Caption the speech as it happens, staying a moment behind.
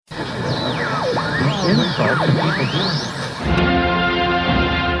insult to people doing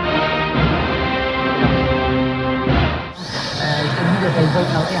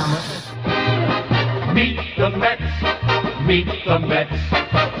Meet the Mets. Meet the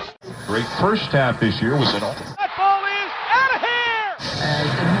Mets. Great first half this year was an That ball is out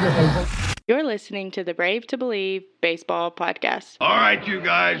of here! You're listening to the Brave to Believe Baseball Podcast. All right, you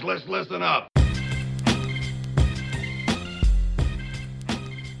guys, let's listen up.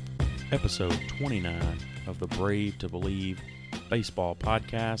 Episode 29 of the Brave to Believe Baseball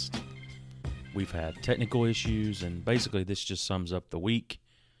Podcast. We've had technical issues, and basically this just sums up the week.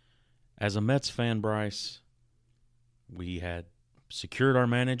 As a Mets fan, Bryce, we had secured our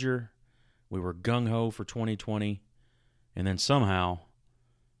manager. We were gung-ho for 2020, and then somehow,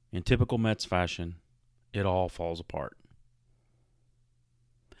 in typical Mets fashion, it all falls apart.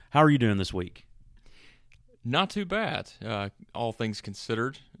 How are you doing this week? Not too bad, all things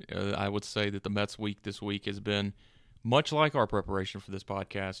considered. I would say that the Mets week this week has been much like our preparation for this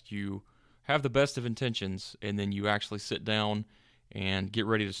podcast. You have the best of intentions, and then you actually sit down and get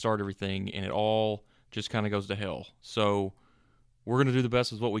ready to start everything, and it all just kind of goes to hell. So we're going to do the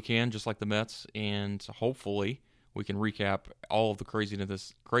best with what we can, just like the Mets, and hopefully we can recap all of the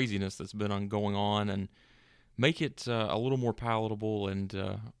craziness that's been going on and make it a little more palatable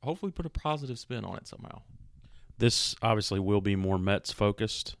and hopefully put a positive spin on it somehow. This obviously will be more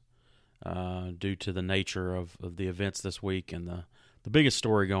Mets-focused due to the nature of the events this week and the biggest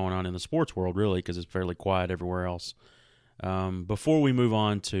story going on in the sports world, really, because it's fairly quiet everywhere else. Before we move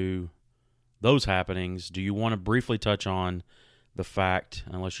on to those happenings, do you want to briefly touch on the fact,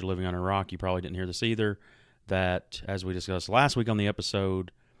 unless you're living on a rock, you probably didn't hear this either, that as we discussed last week on the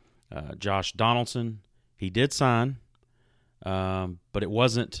episode, Josh Donaldson, he did sign, but it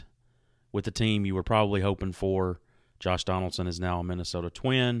wasn't with the team you were probably hoping for. Josh Donaldson is now a Minnesota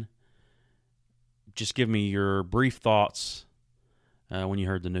Twin. Just give me your brief thoughts when you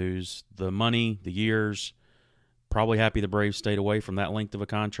heard the news. The money, the years, probably happy the Braves stayed away from that length of a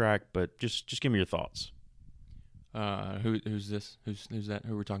contract, but just give me your thoughts. Who's this? Who's that?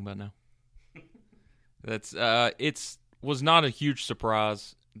 Who are we talking about now? That's was not a huge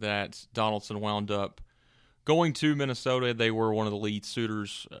surprise that Donaldson wound up going to Minnesota. They were one of the lead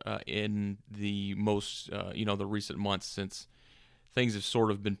suitors in the most, the recent months since things have sort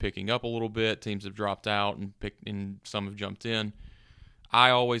of been picking up a little bit. Teams have dropped out and some have jumped in. I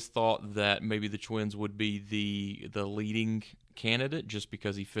always thought that maybe the Twins would be the leading candidate just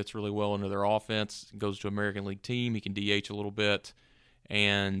because he fits really well into their offense, goes to American League team, he can DH a little bit,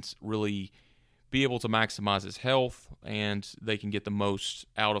 and really be able to maximize his health, and they can get the most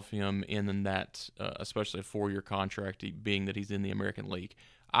out of him in that, especially a 4-year contract, being that he's in the American League.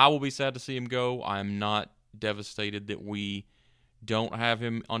 I will be sad to see him go. I'm not devastated that we don't have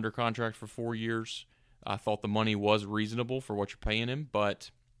him under contract for 4 years. I thought the money was reasonable for what you're paying him,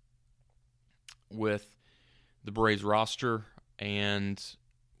 but with the Braves roster and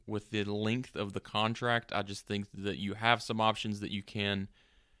with the length of the contract, I just think that you have some options that you can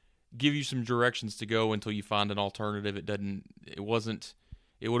give you some directions to go until you find an alternative. It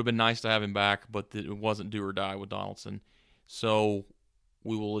would have been nice to have him back, but it wasn't do or die with Donaldson. So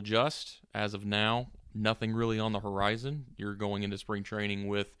we will adjust. As of now, nothing really on the horizon. You're going into spring training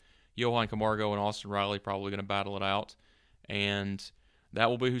with Johan Camargo and Austin Riley probably going to battle it out, and that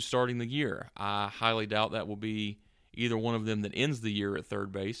will be who's starting the year. I highly doubt that will be either one of them that ends the year at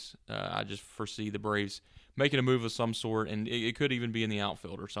third base. I just foresee the Braves making a move of some sort, and it could even be in the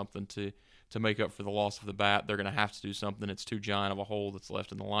outfield or something to make up for the loss of the bat. They're going to have to do something. It's too giant of a hole that's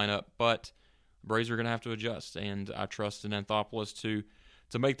left in the lineup, but the Braves are going to have to adjust, and I trust in Anthopoulos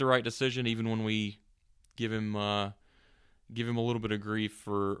to make the right decision, even when we give him a little bit of grief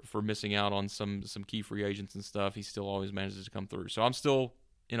for missing out on some key free agents and stuff. He still always manages to come through. So I'm still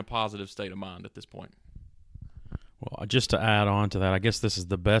in a positive state of mind at this point. Well, just to add on to that, I guess this is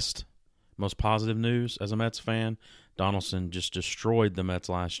the best, most positive news as a Mets fan. Donaldson just destroyed the Mets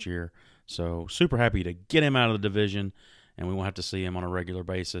last year. So super happy to get him out of the division, and we won't have to see him on a regular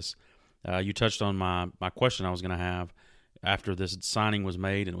basis. You touched on my question I was going to have after this signing was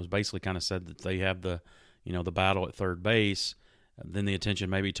made, and it was basically kind of said that they have the battle at third base. Then the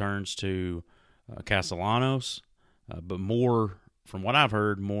attention maybe turns to Castellanos, but more, from what I've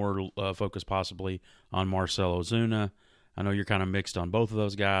heard, more focus possibly on Marcell Ozuna. I know you're kind of mixed on both of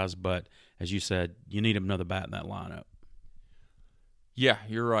those guys, but as you said, you need another bat in that lineup. Yeah,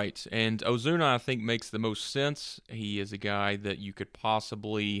 you're right. And Ozuna, I think, makes the most sense. He is a guy that you could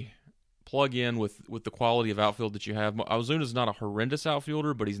possibly plug in with the quality of outfield that you have. Ozuna's not a horrendous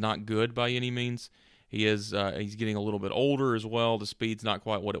outfielder, but he's not good by any means. He is he's getting a little bit older as well. The speed's not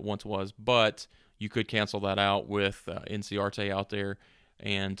quite what it once was, but you could cancel that out with Inciarte out there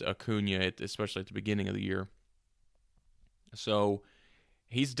and Acuna, especially at the beginning of the year. So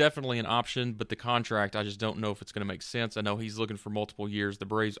he's definitely an option, but the contract, I just don't know if it's going to make sense. I know he's looking for multiple years. The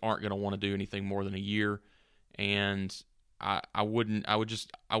Braves aren't going to want to do anything more than a year, and I would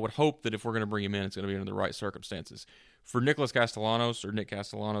hope that if we're going to bring him in, it's going to be under the right circumstances. For Nick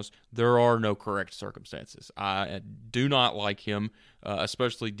Castellanos, there are no correct circumstances. I do not like him,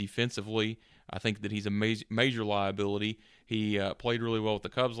 especially defensively. I think that he's a major liability. He played really well with the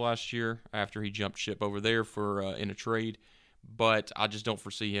Cubs last year after he jumped ship over there for in a trade, but I just don't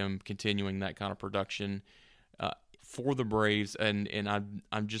foresee him continuing that kind of production for the Braves, and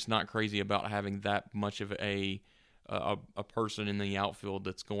I'm just not crazy about having that much of a person in the outfield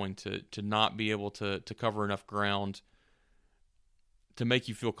that's going to not be able to cover enough ground to make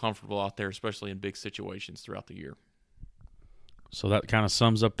you feel comfortable out there, especially in big situations throughout the year. So that kind of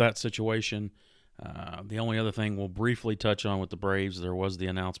sums up that situation. The only other thing we'll briefly touch on with the Braves, there was the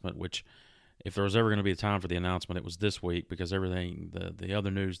announcement, which if there was ever going to be a time for the announcement, it was this week, because everything, the other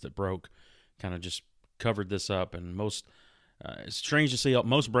news that broke kind of just covered this up. And it's strange to see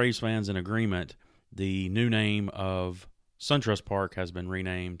most Braves fans in agreement. The new name of SunTrust Park has been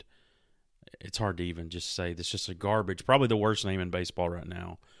renamed. It's hard to even just say. It's just a garbage, probably the worst name in baseball right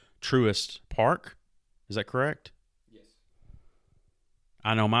now. Truist Park. Is that correct? Yes.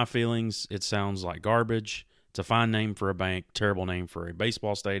 I know my feelings. It sounds like garbage. It's a fine name for a bank, terrible name for a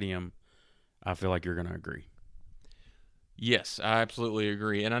baseball stadium. I feel like you're going to agree. Yes, I absolutely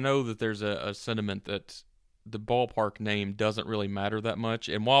agree. And I know that there's a sentiment that the ballpark name doesn't really matter that much.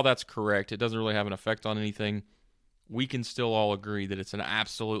 And while that's correct, it doesn't really have an effect on anything. We can still all agree that it's an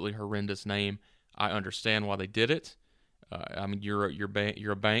absolutely horrendous name. I understand why they did it. I mean, you're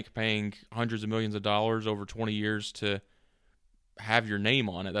a bank paying hundreds of millions of dollars over 20 years to have your name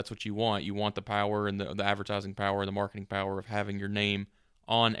on it. That's what you want. You want the power and the advertising power and the marketing power of having your name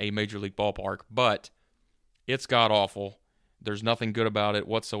on a major league ballpark. But it's god-awful. There's nothing good about it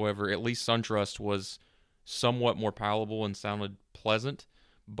whatsoever. At least SunTrust was somewhat more palatable and sounded pleasant,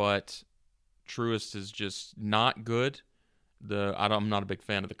 but Truist is just not good. I'm not a big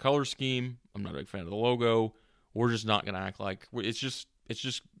fan of the color scheme. I'm not a big fan of the logo. We're just not going to act like it's just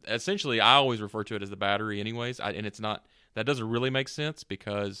essentially. I always refer to it as the Battery, anyways. And it's not. That doesn't really make sense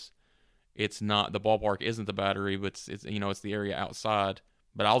because it's not, the ballpark isn't the Battery, but it's the area outside.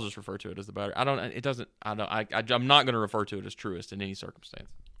 But I'll just refer to it as the Battery. I'm not going to refer to it as Truist in any circumstance.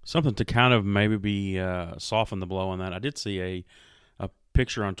 Something to kind of maybe be soften the blow on that. I did see a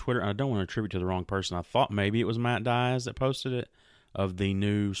picture on Twitter. I don't want to attribute to the wrong person. I thought maybe it was Matt Diaz that posted it, of the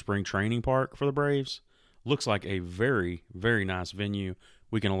new spring training park for the Braves. Looks like a very, very nice venue.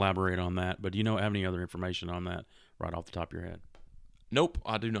 We can elaborate on that, but do you have any other information on that right off the top of your head? Nope,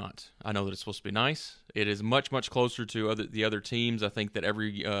 I do not. I know that it's supposed to be nice. It is much, much closer to the other teams. I think that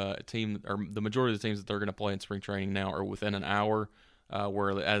every team, or the majority of the teams that they're going to play in spring training now, are within an hour,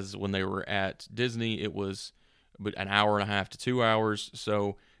 whereas when they were at Disney, it was an hour and a half to 2 hours.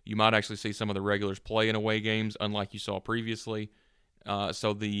 So you might actually see some of the regulars play in away games, unlike you saw previously.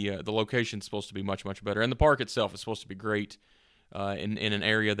 So the location's supposed to be much, much better. And the park itself is supposed to be great in an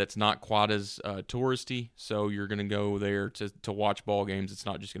area that's not quite as touristy. So you're going to go there to watch ball games. It's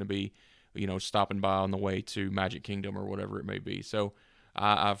not just going to be, stopping by on the way to Magic Kingdom or whatever it may be. So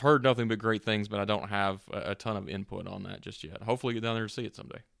I've heard nothing but great things, but I don't have a ton of input on that just yet. Hopefully get down there to see it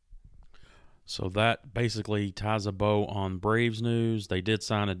someday. So that basically ties a bow on Braves news. They did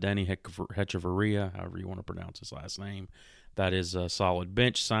sign a Danny Hechavarria, however you want to pronounce his last name. That is a solid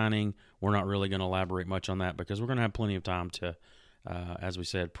bench signing. We're not really going to elaborate much on that because we're going to have plenty of time to, as we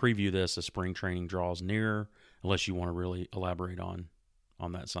said, preview this as spring training draws nearer, unless you want to really elaborate on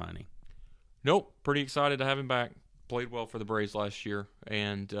that signing. Nope. Pretty excited to have him back. Played well for the Braves last year.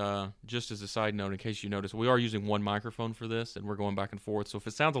 And just as a side note, in case you noticed, we are using one microphone for this, and we're going back and forth. So if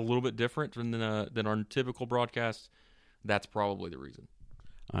it sounds a little bit different than our typical broadcast, that's probably the reason.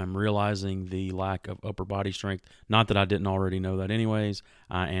 I'm realizing the lack of upper body strength. Not that I didn't already know that anyways.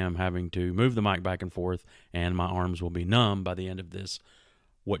 I am having to move the mic back and forth, and my arms will be numb by the end of this,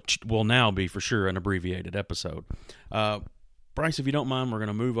 what will now be for sure an abbreviated episode. Bryce, if you don't mind, we're going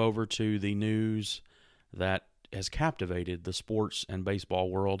to move over to the news that has captivated the sports and baseball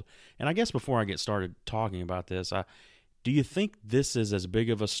world. And I guess before I get started talking about this, do you think this is as big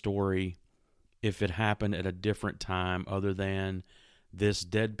of a story if it happened at a different time other than this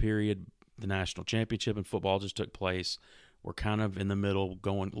dead period? The national championship in football just took place. We're kind of in the middle,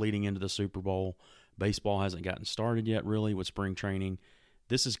 leading into the Super Bowl. Baseball hasn't gotten started yet, really, with spring training.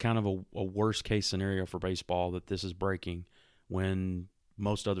 This is kind of a worst-case scenario for baseball that this is breaking when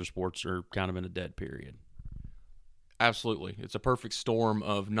most other sports are kind of in a dead period. Absolutely. It's a perfect storm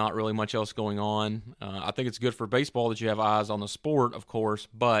of not really much else going on. I think it's good for baseball that you have eyes on the sport, of course,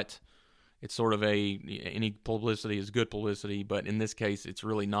 but it's sort of any publicity is good publicity, but in this case, it's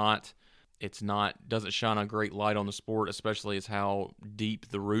really not. Doesn't shine a great light on the sport, especially as how deep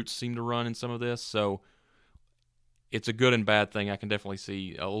the roots seem to run in some of this. So it's a good and bad thing. I can definitely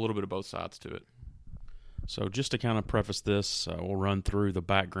see a little bit of both sides to it. So just to kind of preface this, we'll run through the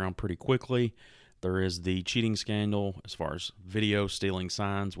background pretty quickly. There is the cheating scandal as far as video stealing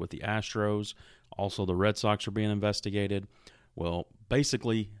signs with the Astros. Also, the Red Sox are being investigated. Well,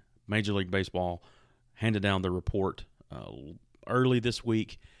 basically, Major League Baseball handed down the report early this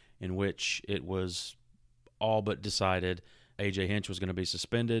week in which it was all but decided A.J. Hinch was going to be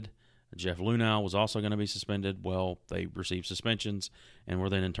suspended. Jeff Luhnow was also going to be suspended. Well, they received suspensions and were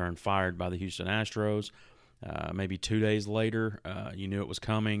then in turn fired by the Houston Astros. Maybe 2 days later, you knew it was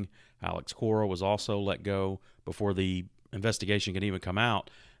coming. Alex Cora was also let go before the investigation could even come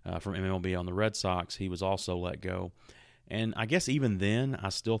out from MLB on the Red Sox. He was also let go. And I guess even then, I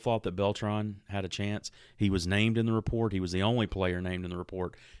still thought that Beltran had a chance. He was named in the report. He was the only player named in the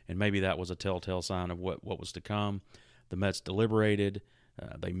report, and maybe that was a telltale sign of what was to come. The Mets deliberated.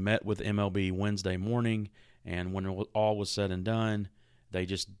 They met with MLB Wednesday morning, and when all was said and done, they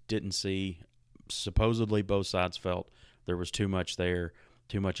just didn't see. Supposedly, both sides felt there was too much there,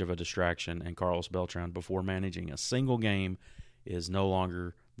 too much of a distraction, and Carlos Beltran, before managing a single game, is no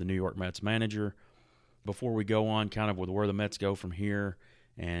longer the New York Mets manager. Before we go on kind of with where the Mets go from here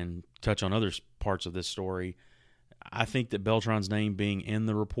and touch on other parts of this story, I think that Beltran's name being in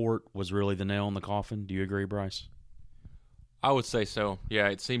the report was really the nail in the coffin. Do you agree, Bryce? I would say so. Yeah,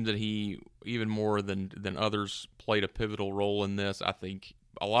 it seemed that he, even more than others, played a pivotal role in this. I think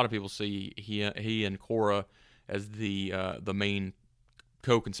a lot of people see he and Cora as the main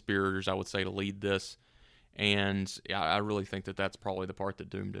co-conspirators, I would say, to lead this. And yeah, I really think that that's probably the part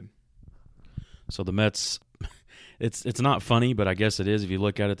that doomed him. So the Mets, it's not funny, but I guess it is. If you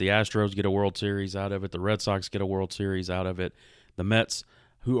look at it, the Astros get a World Series out of it. The Red Sox get a World Series out of it. The Mets,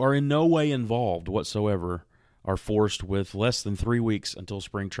 who are in no way involved whatsoever, are forced with less than 3 weeks until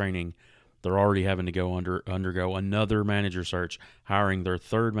spring training. They're already having to go undergo another manager search, hiring their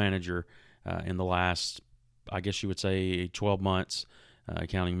third manager in the last, I guess you would say, 12 months,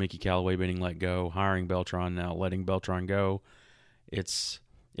 counting Mickey Callaway being let go, hiring Beltran, now letting Beltran go. It's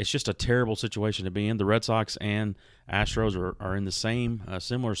just a terrible situation to be in. The Red Sox and Astros are in the same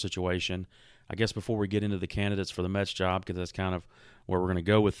similar situation. I guess before we get into the candidates for the Mets job, because that's kind of where we're going to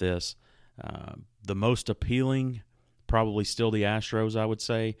go with this, the most appealing, probably still the Astros, I would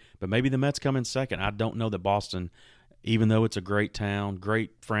say, but maybe the Mets come in second. I don't know that Boston, even though it's a great town,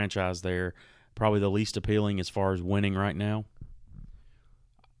 great franchise there, probably the least appealing as far as winning right now.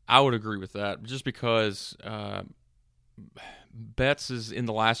 I would agree with that, just because Betts is in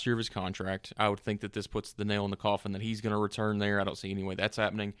the last year of his contract. I would think that this puts the nail in the coffin that he's going to return there. I don't see any way that's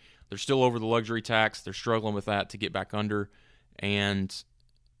happening. They're still over the luxury tax. They're struggling with that to get back under, and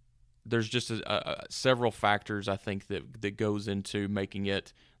there's just several factors, I think, that goes into making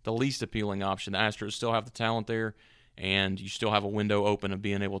it the least appealing option. The Astros still have the talent there, and you still have a window open of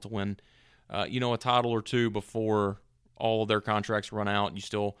being able to win, a title or two before all of their contracts run out.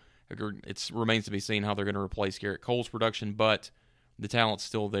 It remains to be seen how they're going to replace Garrett Cole's production, but the talent's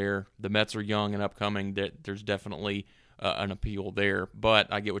still there. The Mets are young and upcoming. There's definitely an appeal there.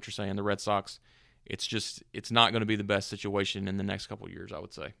 But I get what you're saying. The Red Sox, it's not going to be the best situation in the next couple of years, I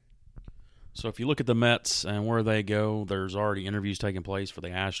would say. So if you look at the Mets and where they go, there's already interviews taking place for the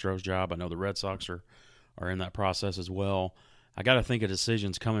Astros job. I know the Red Sox are in that process as well. I got to think a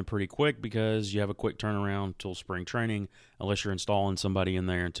decision's coming pretty quick because you have a quick turnaround till spring training, unless you're installing somebody in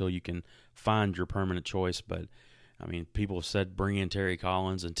there until you can find your permanent choice. But, I mean, people have said bring in Terry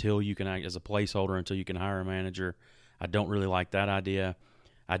Collins until you can act as a placeholder, until you can hire a manager. I don't really like that idea.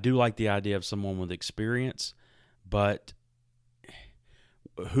 I do like the idea of someone with experience, but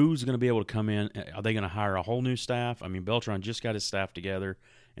who's going to be able to come in? Are they going to hire a whole new staff? I mean, Beltran just got his staff together,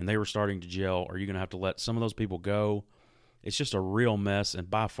 and they were starting to gel. Are you going to have to let some of those people go? It's just a real mess, and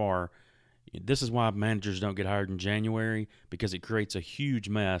by far, this is why managers don't get hired in January, because it creates a huge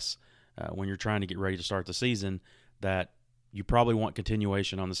mess when you're trying to get ready to start the season that you probably want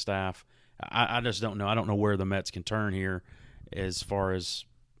continuation on the staff. I just don't know. I don't know where the Mets can turn here as far as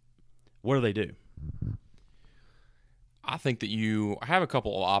what do they do? I think that you have a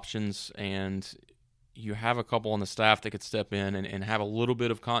couple of options, and you have a couple on the staff that could step in and have a little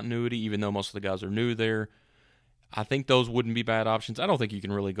bit of continuity, even though most of the guys are new there. I think those wouldn't be bad options. I don't think you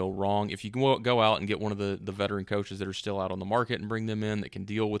can really go wrong. If you can go out and get one of the veteran coaches that are still out on the market and bring them in that can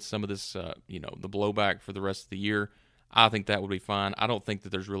deal with some of this, the blowback for the rest of the year, I think that would be fine. I don't think that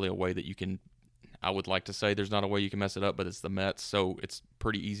there's really a way that you can – I would like to say there's not a way you can mess it up, but it's the Mets, so it's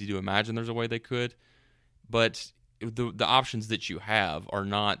pretty easy to imagine there's a way they could. But the options that you have are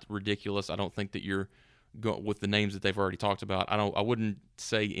not ridiculous. I don't think that you're – with the names that they've already talked about, I wouldn't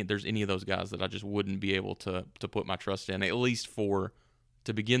say there's any of those guys that I just wouldn't be able to put my trust in, at least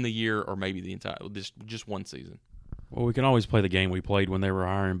to begin the year or maybe the entire just one season. Well, we can always play the game we played when they were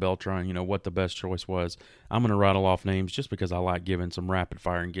hiring Beltran, what the best choice was. I'm going to rattle off names just because I like giving some rapid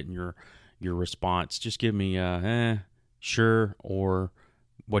fire and getting your response. Just give me sure, or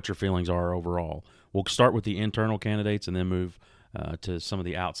what your feelings are overall. We'll start with the internal candidates and then move to some of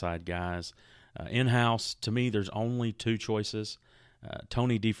the outside guys. In-house, to me, there's only two choices.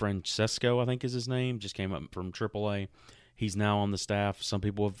 Tony DeFrancesco, I think is his name, just came up from AAA. He's now on the staff. Some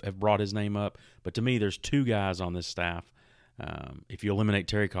people have brought his name up. But to me, there's two guys on this staff. If you eliminate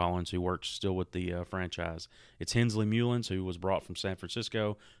Terry Collins, who works still with the franchise, it's Hensley Mullins, who was brought from San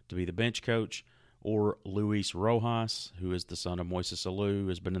Francisco to be the bench coach, or Luis Rojas, who is the son of Moises Alou, who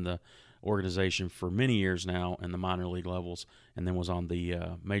has been in the organization for many years now in the minor league levels, and then was on the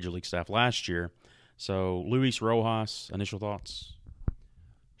major league staff last year. So, Luis Rojas, initial thoughts?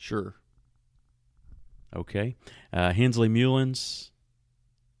 Sure. Okay. Hensley Mullins,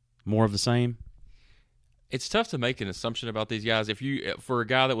 more of the same? It's tough to make an assumption about these guys. For a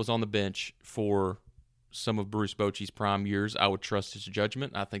guy that was on the bench for some of Bruce Bochy's prime years, I would trust his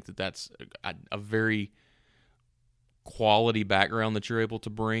judgment. I think that that's a very quality background that you're able to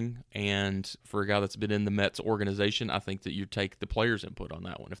bring, and for a guy that's been in the Mets organization, I think that you take the players' input on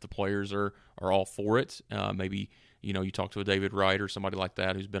that one. If the players are all for it, maybe you talk to a David Wright or somebody like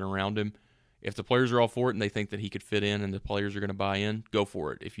that who's been around him. If the players are all for it and they think that he could fit in and the players are going to buy in, go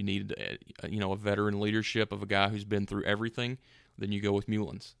for it. If you need a veteran leadership of a guy who's been through everything, then you go with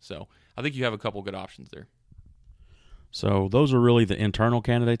Mullins. So I think you have a couple good options there. So those are really the internal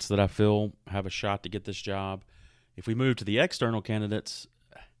candidates that I feel have a shot to get this job. If we move to the external candidates,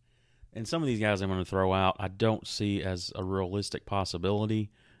 and some of these guys I'm going to throw out, I don't see as a realistic possibility.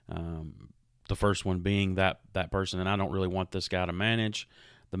 The first one being that person, and I don't really want this guy to manage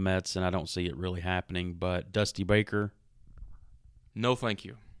the Mets, and I don't see it really happening. But Dusty Baker, no, thank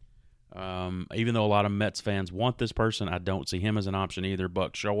you. Even though a lot of Mets fans want this person, I don't see him as an option either.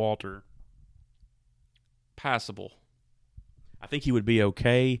 Buck Showalter, passable. I think he would be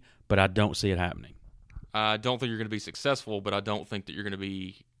okay, but I don't see it happening. I don't think you're going to be successful, but I don't think that you're going to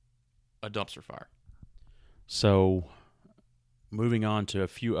be a dumpster fire. So, moving on to a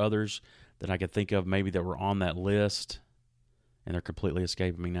few others that I could think of maybe that were on that list, and they're completely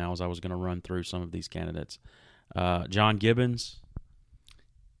escaping me now as I was going to run through some of these candidates. John Gibbons.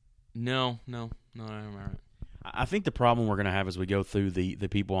 No, I'm all right. I think the problem we're going to have as we go through the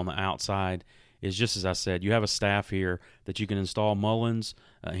people on the outside is just as I said, you have a staff here that you can install Mullins,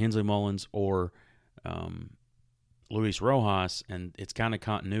 Hensley Mullins, or Luis Rojas, and it's kind of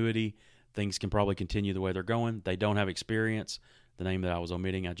continuity. Things can probably continue the way they're going. They don't have experience. The name that I was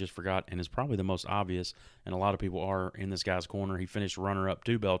omitting, I just forgot, and is probably the most obvious, and a lot of people are in this guy's corner. He finished runner-up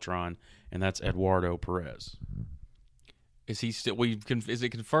to Beltran, and that's Eduardo Perez. Is he still? Is it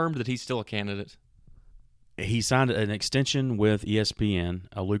confirmed that he's still a candidate? He signed an extension with ESPN,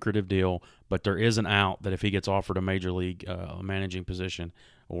 a lucrative deal, but there is an out that if he gets offered a major league managing position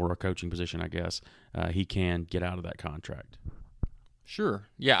or a coaching position, I guess, he can get out of that contract. Sure.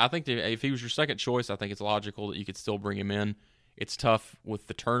 Yeah, I think that if he was your second choice, I think it's logical that you could still bring him in. It's tough with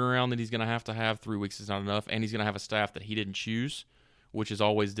the turnaround that he's going to have. 3 weeks is not enough, and he's going to have a staff that he didn't choose, which is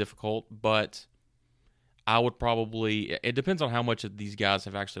always difficult. But I would probably – it depends on how much of these guys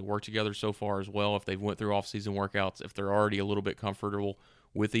have actually worked together so far as well, if they've went through off-season workouts, if they're already a little bit comfortable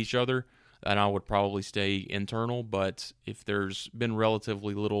with each other, then I would probably stay internal. But if there's been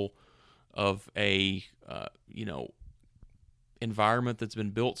relatively little of a environment that's been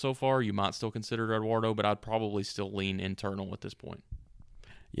built so far, you might still consider Eduardo, but I'd probably still lean internal at this point.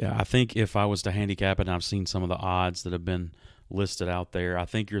 Yeah, I think if I was to handicap it, and I've seen some of the odds that have been listed out there, I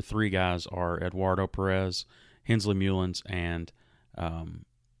think your three guys are Eduardo Perez, Hensley Mullins, and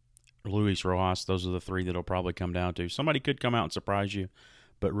Luis Rojas. Those are the three that it'll probably come down to. Somebody could come out and surprise you,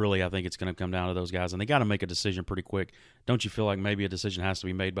 but really I think it's going to come down to those guys, and they got to make a decision pretty quick. Don't you feel like maybe a decision has to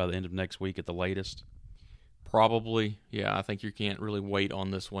be made by the end of next week at the latest? Probably, yeah. I think you can't really wait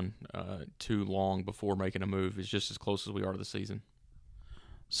on this one too long before making a move. It's just as close as we are to the season.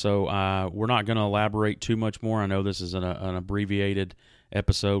 So we're not going to elaborate too much more. I know this is an abbreviated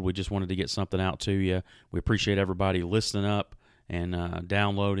episode. We just wanted to get something out to you. We appreciate everybody listening up and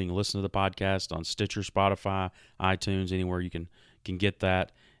downloading, listening to the podcast on Stitcher, Spotify, iTunes, anywhere you can get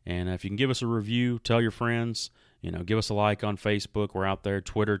that. And if you can give us a review, tell your friends, give us a like on Facebook. We're out there.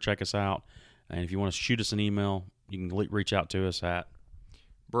 Twitter, check us out. And if you want to shoot us an email, you can reach out to us at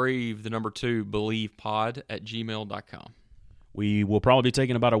Brave, 2, believepod@gmail.com. We will probably be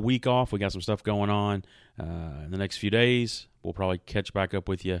taking about a week off. We got some stuff going on in the next few days. We'll probably catch back up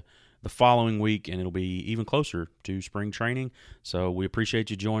with you the following week, and it'll be even closer to spring training. So we appreciate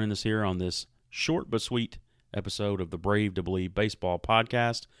you joining us here on this short but sweet episode of the Brave to Believe Baseball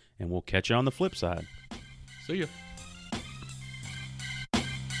podcast, and we'll catch you on the flip side. See ya.